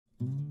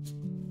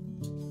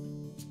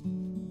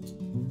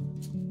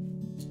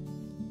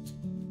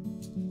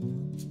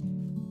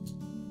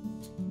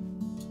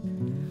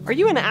Are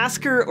you an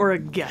asker or a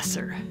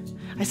guesser?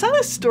 I saw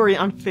this story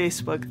on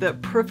Facebook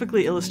that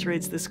perfectly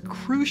illustrates this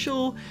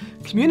crucial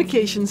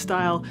communication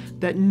style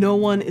that no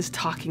one is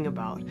talking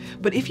about.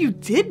 But if you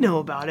did know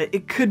about it,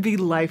 it could be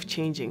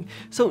life-changing.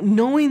 So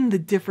knowing the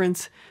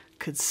difference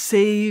could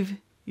save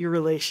your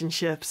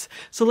relationships.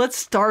 So let's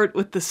start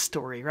with the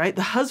story, right?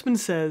 The husband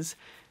says,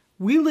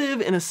 "We live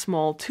in a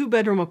small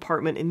 2-bedroom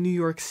apartment in New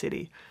York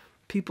City.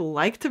 People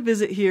like to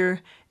visit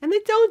here, and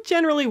they don't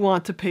generally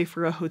want to pay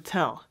for a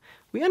hotel.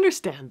 We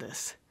understand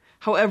this.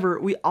 However,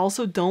 we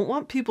also don't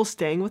want people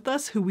staying with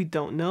us who we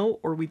don't know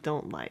or we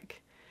don't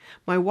like.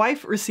 My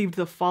wife received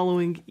the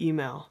following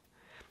email.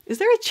 Is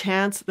there a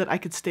chance that I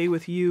could stay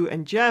with you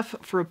and Jeff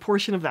for a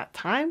portion of that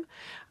time?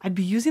 I'd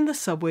be using the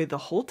subway the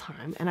whole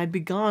time, and I'd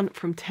be gone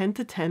from 10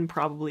 to 10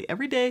 probably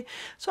every day,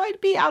 so I'd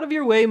be out of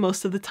your way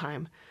most of the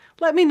time.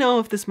 Let me know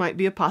if this might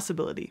be a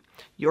possibility.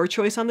 Your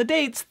choice on the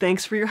dates.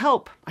 Thanks for your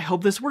help. I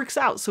hope this works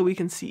out so we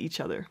can see each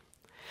other."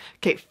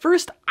 Okay,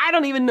 first, I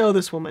don't even know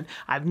this woman.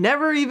 I've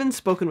never even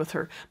spoken with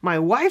her. My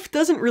wife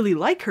doesn't really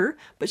like her,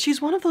 but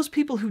she's one of those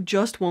people who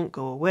just won't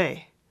go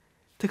away.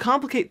 To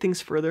complicate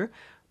things further,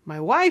 my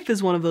wife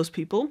is one of those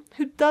people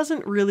who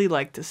doesn't really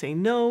like to say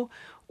no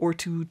or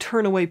to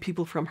turn away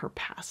people from her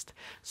past.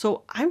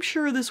 So I'm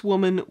sure this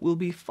woman will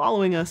be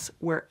following us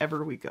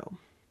wherever we go.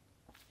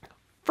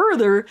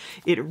 Further,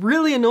 it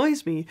really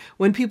annoys me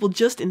when people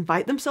just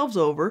invite themselves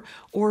over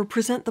or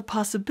present the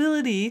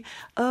possibility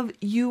of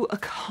you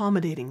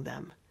accommodating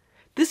them.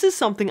 This is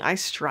something I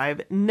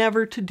strive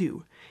never to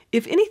do.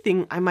 If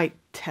anything, I might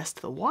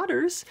test the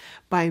waters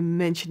by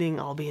mentioning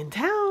I'll be in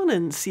town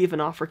and see if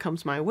an offer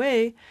comes my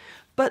way,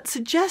 but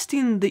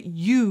suggesting that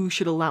you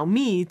should allow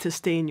me to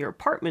stay in your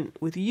apartment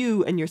with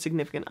you and your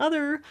significant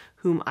other,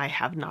 whom I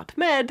have not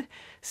met,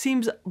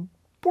 seems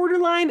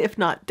borderline, if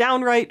not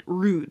downright,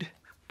 rude.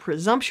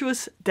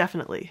 Presumptuous,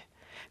 definitely.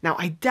 Now,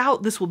 I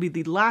doubt this will be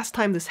the last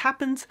time this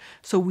happens,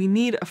 so we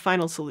need a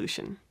final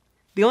solution.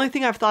 The only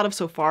thing I've thought of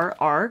so far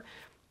are,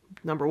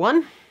 number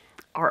one,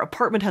 our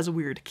apartment has a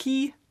weird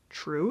key,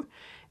 true,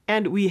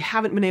 and we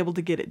haven't been able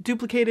to get it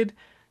duplicated,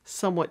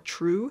 somewhat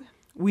true.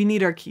 We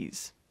need our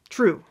keys,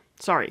 true,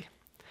 sorry.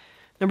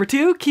 Number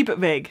two, keep it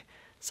vague.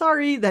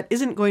 Sorry, that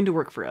isn't going to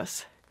work for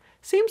us.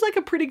 Seems like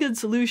a pretty good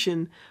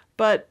solution,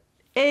 but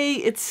A,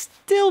 it's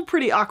still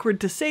pretty awkward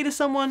to say to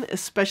someone,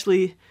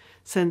 especially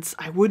since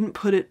I wouldn't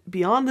put it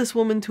beyond this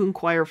woman to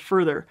inquire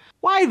further.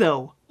 Why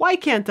though? Why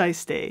can't I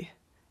stay?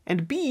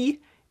 And B,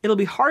 it'll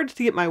be hard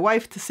to get my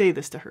wife to say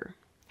this to her.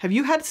 Have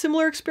you had a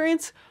similar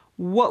experience?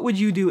 What would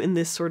you do in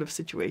this sort of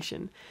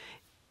situation?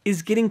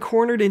 Is getting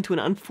cornered into an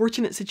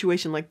unfortunate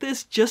situation like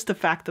this just a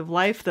fact of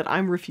life that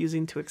I'm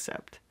refusing to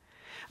accept?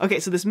 Okay,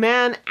 so this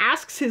man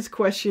asks his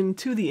question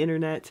to the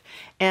internet,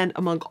 and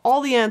among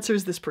all the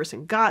answers this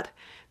person got,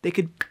 they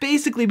could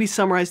basically be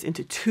summarized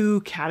into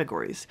 2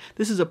 categories.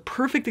 This is a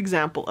perfect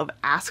example of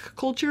ask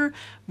culture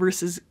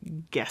versus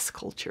guess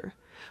culture.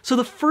 So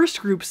the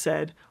first group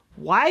said,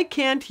 "Why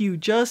can't you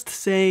just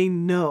say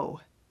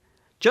no?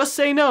 Just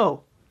say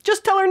no.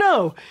 Just tell her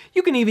no.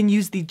 You can even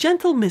use the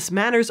gentle Miss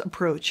Manners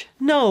approach.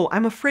 No,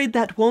 I'm afraid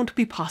that won't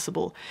be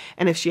possible.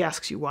 And if she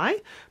asks you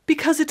why,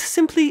 because it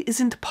simply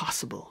isn't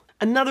possible."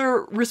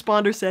 Another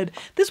responder said,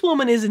 "This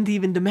woman isn't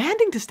even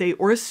demanding to stay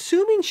or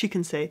assuming she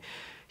can stay.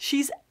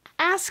 She's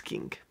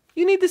asking.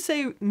 You need to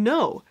say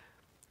no."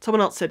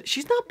 Someone else said,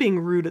 "She's not being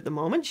rude at the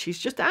moment. She's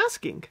just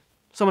asking."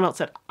 Someone else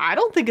said, "I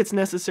don't think it's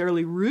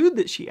necessarily rude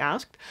that she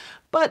asked,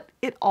 but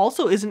it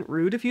also isn't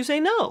rude if you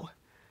say no."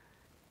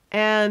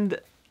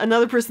 And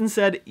another person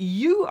said,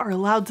 "You are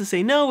allowed to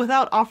say no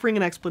without offering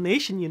an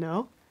explanation, you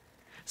know."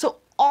 So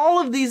all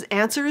of these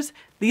answers,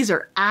 these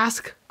are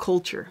ask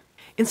culture.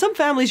 In some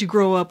families, you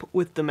grow up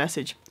with the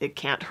message, it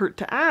can't hurt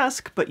to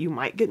ask, but you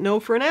might get no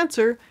for an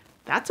answer.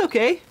 That's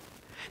okay.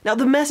 Now,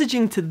 the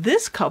messaging to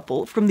this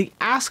couple from the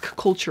ask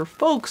culture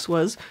folks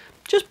was,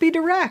 just be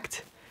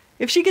direct.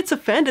 If she gets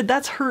offended,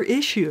 that's her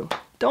issue.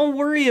 Don't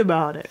worry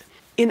about it.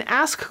 In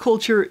ask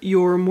culture,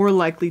 you're more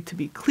likely to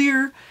be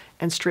clear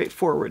and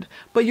straightforward,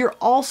 but you're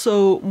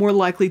also more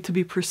likely to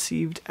be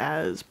perceived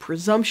as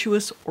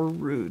presumptuous or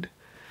rude.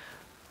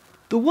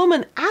 The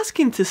woman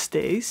asking to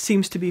stay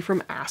seems to be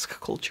from ask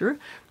culture,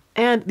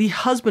 and the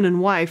husband and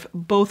wife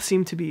both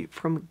seem to be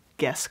from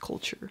guess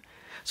culture.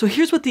 So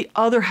here's what the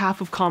other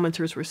half of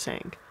commenters were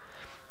saying.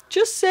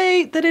 Just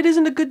say that it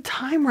isn't a good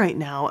time right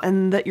now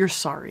and that you're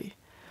sorry.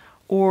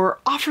 Or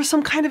offer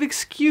some kind of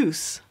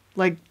excuse.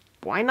 Like,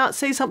 why not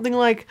say something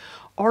like,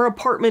 our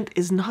apartment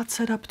is not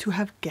set up to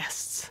have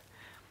guests.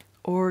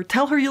 Or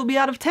tell her you'll be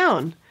out of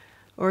town.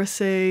 Or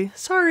say,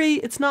 sorry,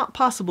 it's not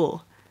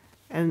possible.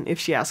 And if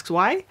she asks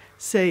why,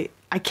 say,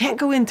 I can't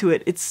go into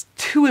it. It's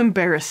too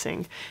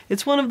embarrassing.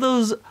 It's one of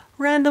those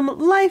random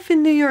life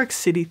in New York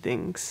City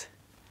things.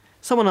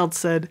 Someone else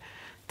said,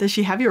 does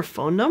she have your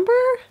phone number?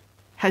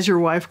 Has your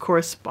wife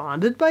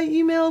corresponded by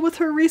email with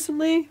her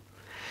recently?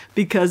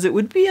 Because it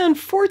would be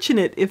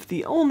unfortunate if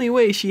the only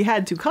way she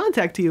had to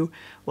contact you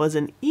was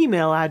an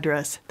email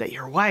address that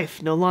your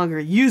wife no longer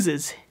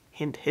uses.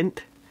 Hint,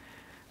 hint.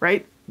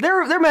 Right?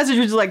 Their message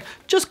was like,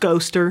 just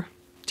ghost her.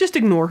 just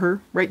ignore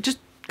her, right? Just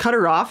cut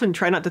her off and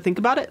try not to think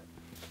about it,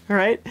 all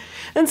right?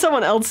 And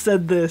someone else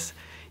said this,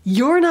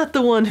 "You're not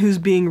the one who's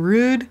being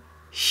rude,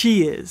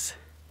 she is."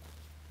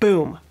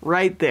 Boom,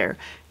 right there.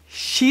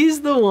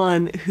 She's the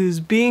one who's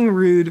being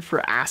rude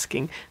for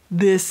asking.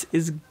 This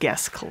is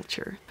guess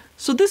culture.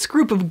 So this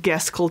group of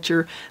guess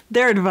culture,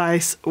 their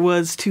advice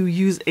was to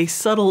use a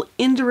subtle,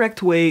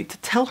 indirect way to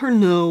tell her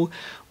no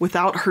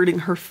without hurting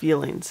her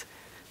feelings.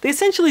 They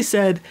essentially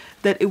said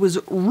that it was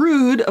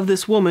rude of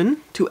this woman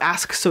to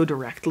ask so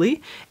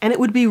directly, and it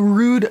would be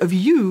rude of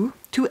you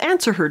to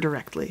answer her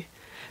directly.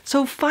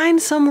 So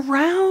find some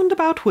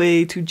roundabout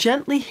way to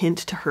gently hint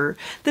to her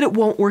that it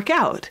won't work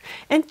out,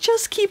 and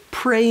just keep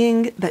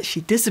praying that she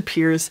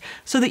disappears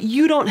so that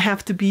you don't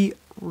have to be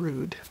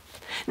rude.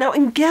 Now,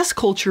 in guess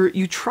culture,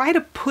 you try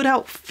to put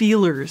out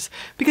feelers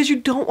because you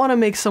don't want to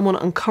make someone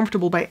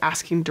uncomfortable by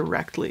asking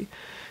directly.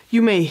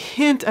 You may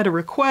hint at a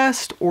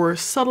request or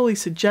subtly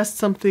suggest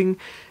something,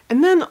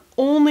 and then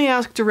only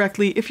ask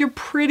directly if you're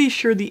pretty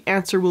sure the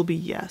answer will be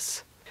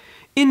yes.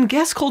 In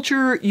guess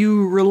culture,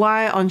 you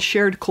rely on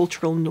shared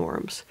cultural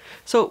norms.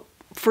 So,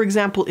 for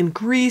example, in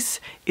Greece,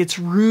 it's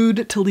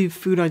rude to leave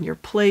food on your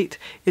plate.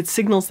 It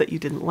signals that you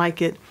didn't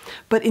like it.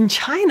 But in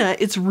China,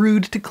 it's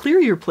rude to clear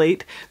your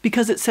plate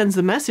because it sends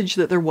the message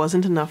that there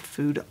wasn't enough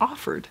food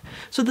offered.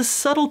 So the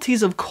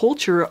subtleties of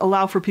culture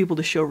allow for people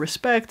to show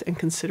respect and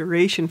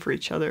consideration for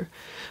each other.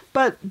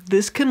 But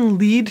this can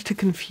lead to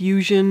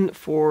confusion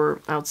for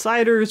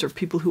outsiders or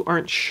people who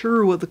aren't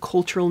sure what the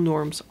cultural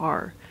norms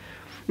are.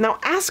 Now,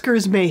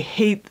 askers may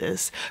hate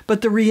this,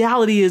 but the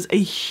reality is a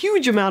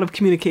huge amount of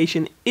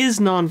communication is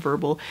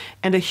nonverbal,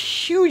 and a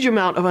huge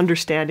amount of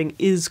understanding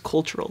is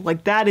cultural.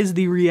 Like, that is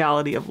the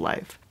reality of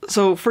life.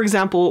 So, for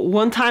example,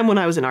 one time when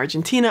I was in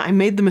Argentina, I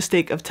made the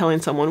mistake of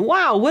telling someone,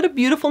 "Wow, what a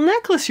beautiful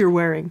necklace you're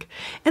wearing."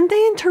 And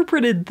they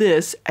interpreted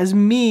this as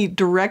me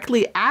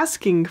directly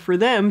asking for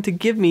them to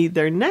give me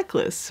their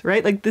necklace,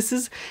 right? Like, this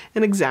is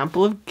an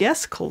example of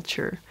guess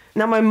culture.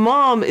 Now, my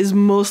mom is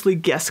mostly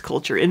guess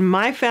culture. In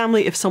my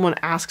family, if someone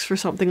asks for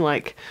something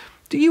like,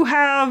 "Do you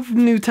have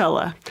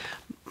Nutella?"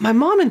 my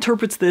mom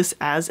interprets this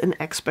as an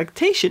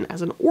expectation,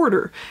 as an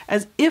order,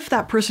 as if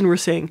that person were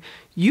saying,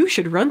 "You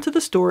should run to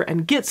the store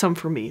and get some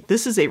for me.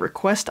 This is a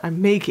request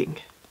I'm making."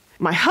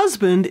 My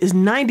husband is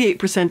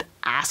 98%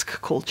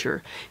 ask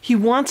culture. He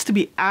wants to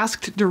be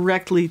asked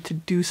directly to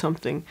do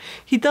something.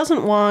 He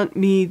doesn't want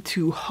me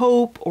to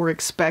hope or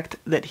expect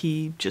that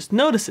he just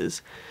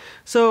notices.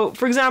 So,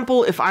 for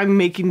example, if I'm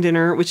making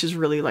dinner, which is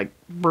really like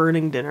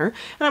burning dinner,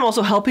 and I'm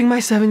also helping my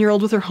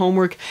 7-year-old with her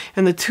homework,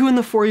 and the 2 and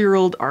the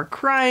 4-year-old are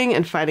crying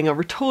and fighting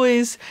over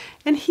toys,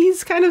 and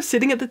he's kind of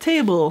sitting at the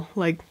table,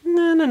 like,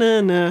 nah, nah,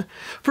 nah, nah.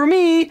 For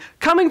me,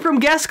 coming from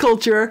guess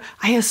culture,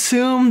 I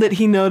assume that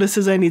he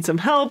notices I need some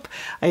help.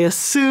 I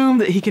assume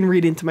that he can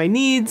read into my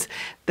needs,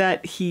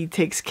 that he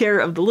takes care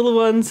of the little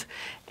ones,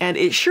 and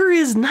it sure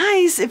is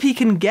nice if he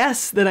can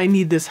guess that I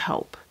need this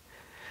help.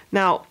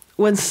 Now,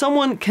 when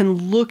someone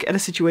can look at a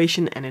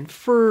situation and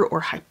infer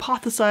or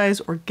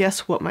hypothesize or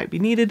guess what might be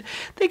needed,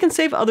 they can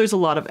save others a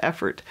lot of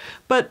effort.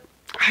 But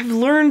I've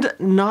learned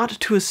not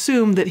to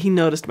assume that he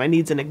noticed my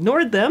needs and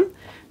ignored them,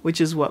 which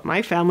is what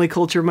my family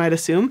culture might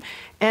assume.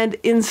 And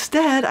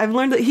instead, I've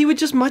learned that he would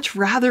just much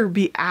rather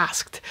be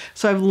asked.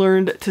 So I've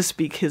learned to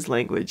speak his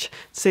language.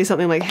 Say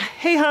something like,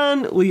 "Hey,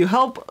 hon, will you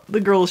help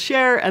the girls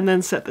share?" and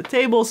then set the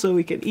table so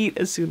we can eat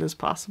as soon as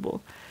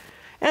possible.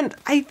 And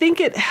I think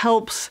it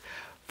helps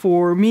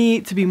for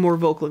me to be more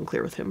vocal and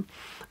clear with him.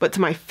 But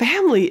to my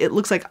family, it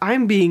looks like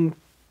I'm being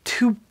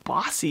too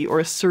bossy or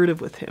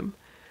assertive with him.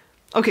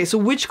 Okay, so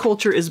which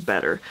culture is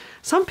better?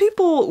 Some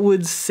people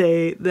would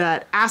say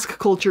that ask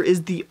culture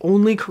is the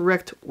only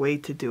correct way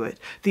to do it,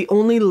 the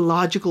only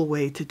logical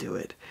way to do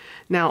it.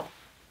 Now,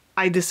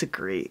 I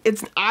disagree.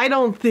 I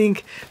don't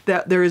think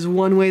that there is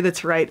one way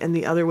that's right and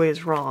the other way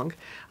is wrong.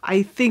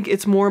 I think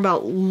it's more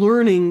about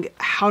learning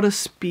how to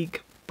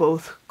speak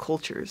both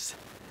cultures.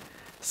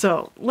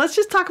 So let's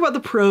just talk about the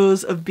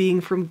pros of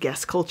being from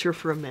guess culture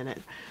for a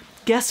minute.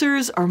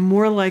 Guessers are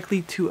more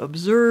likely to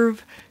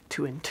observe,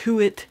 to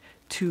intuit,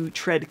 to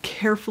tread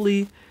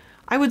carefully.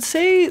 I would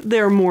say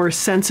they're more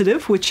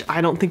sensitive, which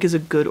I don't think is a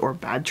good or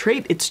bad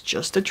trait. It's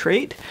just a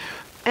trait.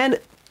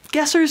 And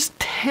guessers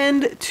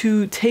tend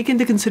to take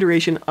into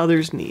consideration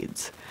others'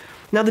 needs.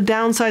 Now, the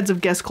downsides of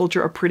guess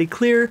culture are pretty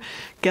clear.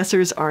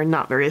 Guessers are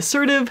not very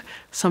assertive.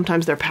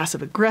 Sometimes they're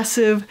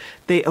passive-aggressive.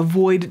 They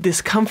avoid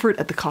discomfort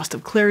at the cost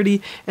of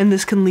clarity, and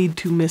this can lead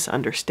to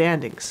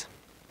misunderstandings.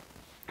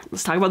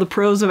 Let's talk about the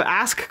pros of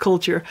ask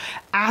culture.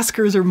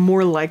 Askers are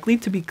more likely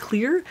to be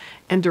clear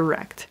and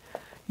direct.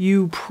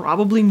 You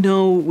probably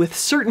know with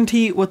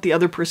certainty what the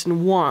other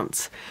person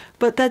wants,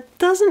 but that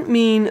doesn't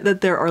mean that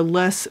there are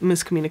less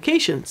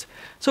miscommunications.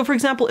 So for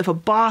example, if a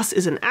boss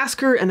is an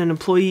asker and an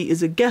employee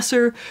is a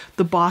guesser,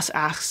 the boss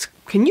asks,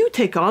 "Can you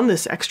take on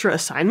this extra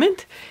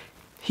assignment?"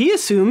 He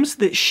assumes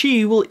that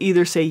she will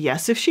either say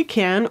yes if she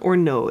can or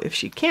no if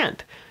she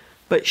can't.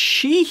 But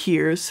she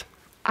hears,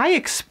 I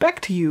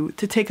expect you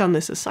to take on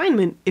this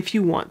assignment if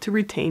you want to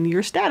retain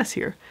your status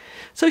here.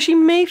 So she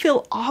may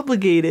feel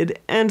obligated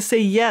and say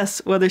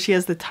yes whether she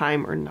has the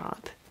time or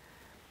not.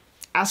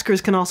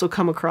 Askers can also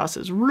come across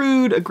as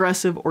rude,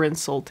 aggressive, or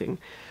insulting.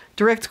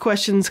 Direct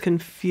questions can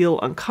feel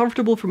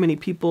uncomfortable for many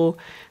people.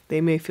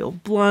 They may feel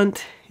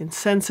blunt,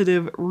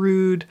 insensitive,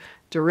 rude,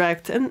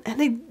 direct, and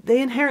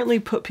they inherently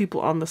put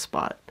people on the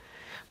spot.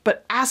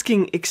 But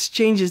asking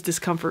exchanges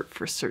discomfort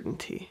for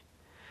certainty.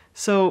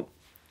 So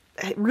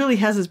it really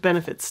has its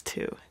benefits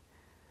too.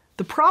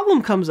 The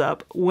problem comes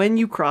up when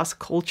you cross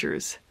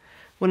cultures.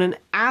 When an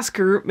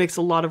asker makes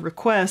a lot of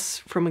requests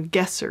from a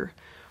guesser,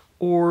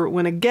 or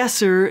when a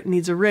guesser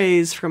needs a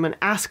raise from an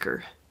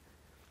asker.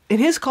 In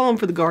his column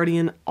for The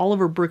Guardian,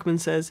 Oliver Burkeman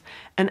says,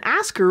 an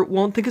asker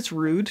won't think it's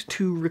rude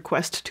to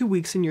request 2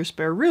 weeks in your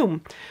spare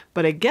room,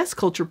 but a guest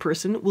culture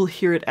person will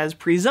hear it as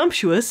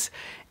presumptuous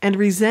and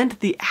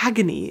resent the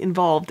agony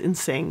involved in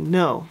saying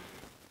no.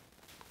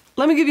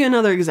 Let me give you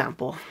another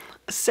example.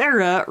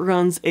 Sarah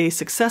runs a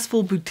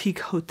successful boutique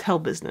hotel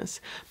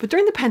business, but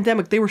during the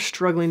pandemic they were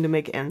struggling to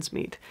make ends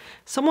meet.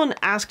 Someone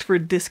asked for a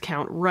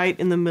discount right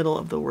in the middle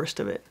of the worst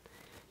of it.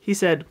 He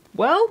said,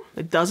 well,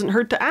 it doesn't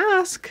hurt to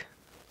ask.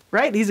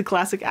 Right? He's a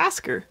classic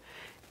asker.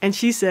 And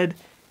she said,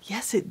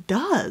 yes, it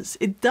does.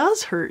 It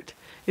does hurt.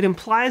 It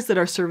implies that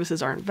our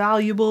services aren't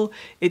valuable.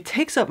 It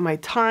takes up my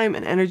time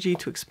and energy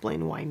to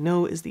explain why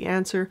no is the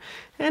answer.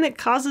 And it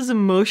causes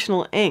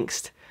emotional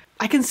angst.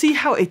 I can see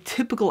how a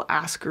typical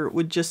asker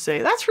would just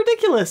say, that's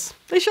ridiculous.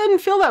 They shouldn't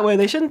feel that way.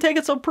 They shouldn't take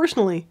it so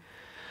personally.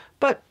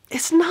 But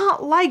it's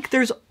not like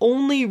there's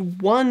only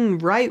one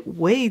right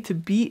way to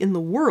be in the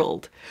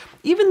world.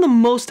 Even the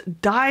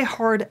most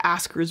die-hard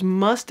askers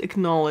must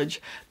acknowledge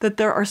that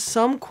there are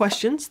some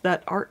questions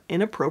that are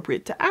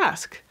inappropriate to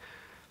ask.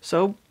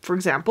 So, for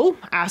example,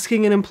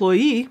 asking an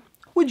employee,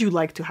 would you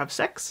like to have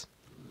sex?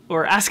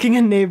 Or asking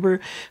a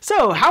neighbor,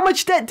 so how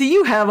much debt do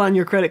you have on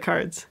your credit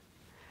cards?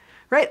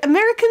 Right?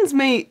 Americans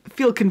may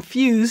feel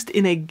confused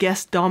in a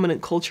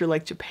guest-dominant culture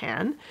like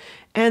Japan,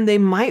 and they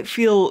might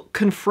feel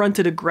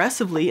confronted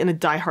aggressively in a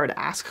die-hard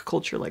ask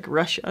culture like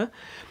Russia.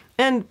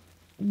 And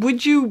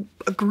would you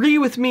agree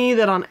with me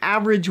that on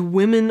average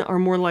women are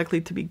more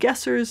likely to be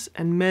guessers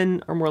and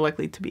men are more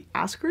likely to be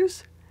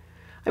askers?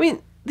 I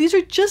mean, these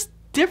are just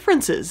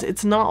differences.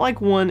 It's not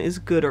like one is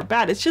good or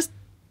bad. It's just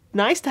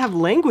nice to have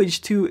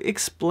language to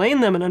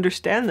explain them and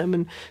understand them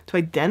and to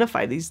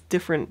identify these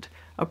different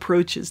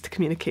approaches to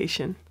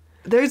communication.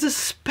 There's a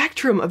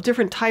spectrum of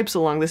different types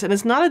along this, and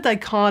it's not a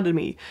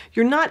dichotomy.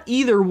 You're not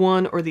either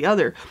one or the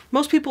other.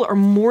 Most people are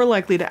more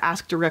likely to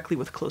ask directly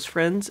with close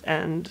friends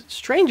and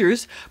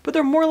strangers, but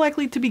they're more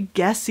likely to be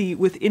guessy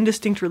with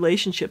indistinct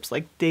relationships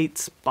like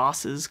dates,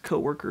 bosses,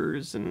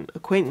 coworkers, and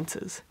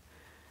acquaintances.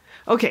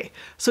 Okay,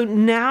 so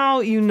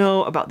now you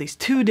know about these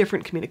two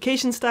different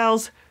communication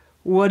styles.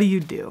 What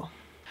do?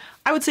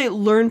 I would say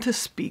learn to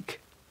speak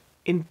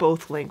in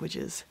both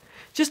languages.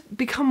 Just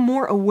become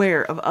more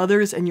aware of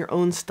others and your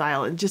own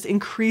style and just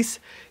increase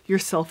your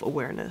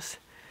self-awareness.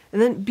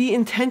 And then be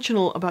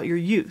intentional about your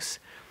use.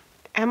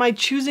 Am I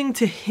choosing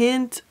to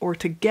hint or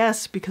to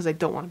guess because I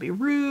don't want to be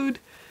rude?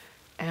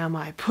 Am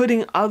I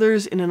putting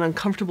others in an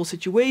uncomfortable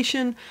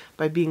situation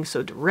by being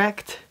so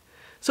direct?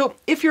 So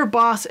if you're a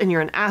boss and you're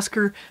an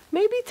asker,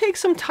 maybe take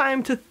some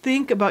time to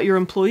think about your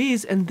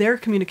employees and their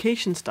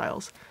communication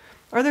styles.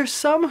 Are there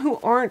some who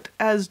aren't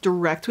as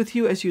direct with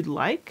you as you'd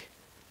like?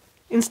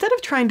 Instead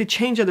of trying to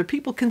change other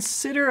people,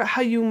 consider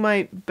how you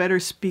might better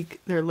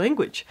speak their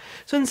language.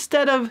 So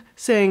instead of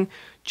saying,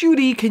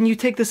 Judy, can you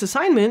take this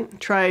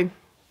assignment? Try,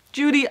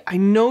 Judy, I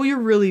know you're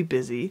really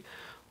busy.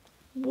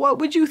 What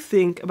would you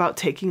think about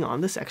taking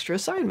on this extra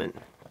assignment?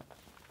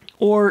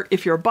 Or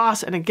if you're a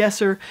boss and a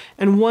guesser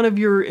and one of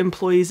your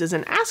employees is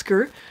an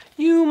asker,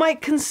 you might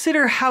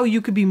consider how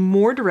you could be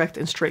more direct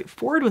and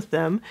straightforward with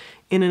them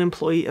in an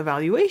employee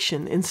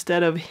evaluation.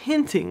 Instead of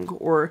hinting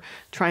or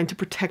trying to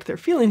protect their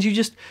feelings, you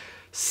just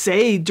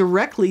say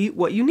directly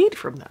what you need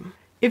from them.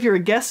 If you're a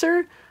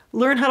guesser,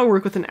 learn how to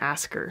work with an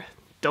asker.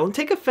 Don't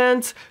take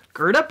offense,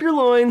 gird up your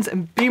loins,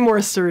 and be more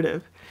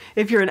assertive.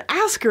 If you're an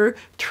asker,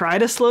 try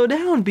to slow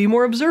down, be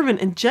more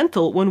observant and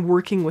gentle when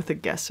working with a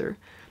guesser.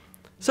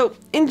 So,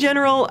 in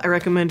general, I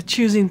recommend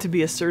choosing to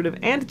be assertive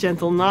and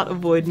gentle, not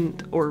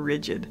avoidant or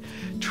rigid.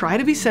 Try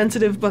to be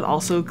sensitive, but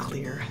also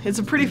clear. It's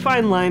a pretty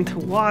fine line to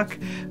walk,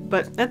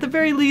 but at the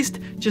very least,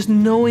 just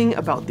knowing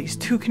about these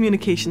two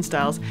communication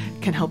styles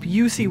can help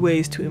you see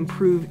ways to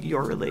improve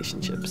your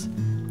relationships.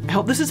 I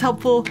hope this is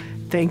helpful.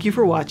 Thank you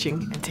for watching,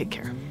 and take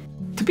care.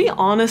 To be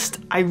honest,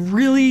 I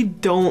really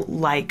don't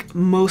like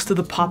most of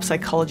the pop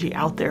psychology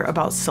out there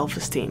about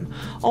self-esteem.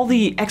 All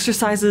the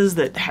exercises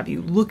that have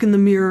you look in the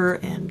mirror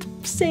and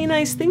say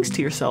nice things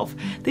to yourself,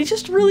 they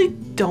just really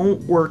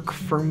don't work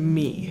for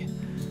me.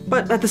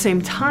 But at the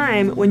same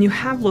time, when you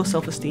have low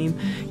self-esteem,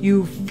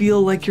 you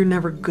feel like you're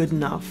never good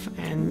enough,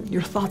 and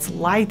your thoughts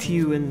lie to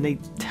you and they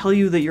tell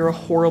you that you're a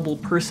horrible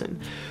person.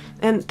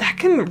 And that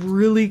can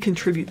really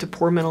contribute to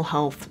poor mental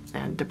health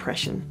and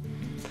depression.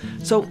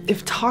 So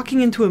if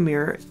talking into a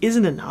mirror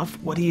isn't enough,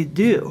 what do you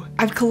do?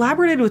 I've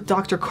collaborated with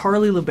Dr.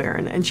 Carly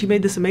LeBaron, and she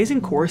made this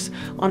amazing course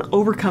on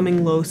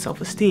overcoming low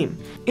self-esteem.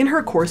 In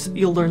her course,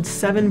 you'll learn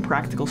 7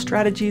 practical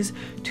strategies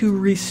to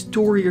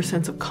restore your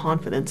sense of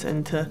confidence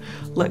and to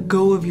let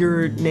go of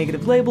your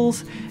negative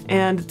labels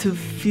and to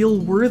feel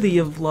worthy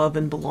of love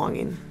and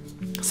belonging.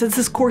 Since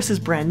this course is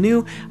brand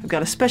new, I've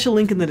got a special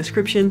link in the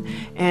description,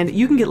 and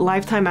you can get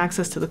lifetime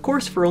access to the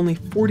course for only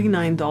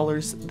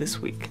 $49 this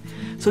week.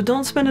 So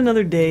don't spend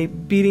another day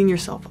beating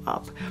yourself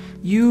up.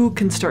 You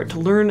can start to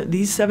learn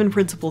these 7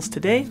 principles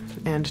today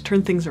and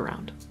turn things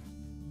around.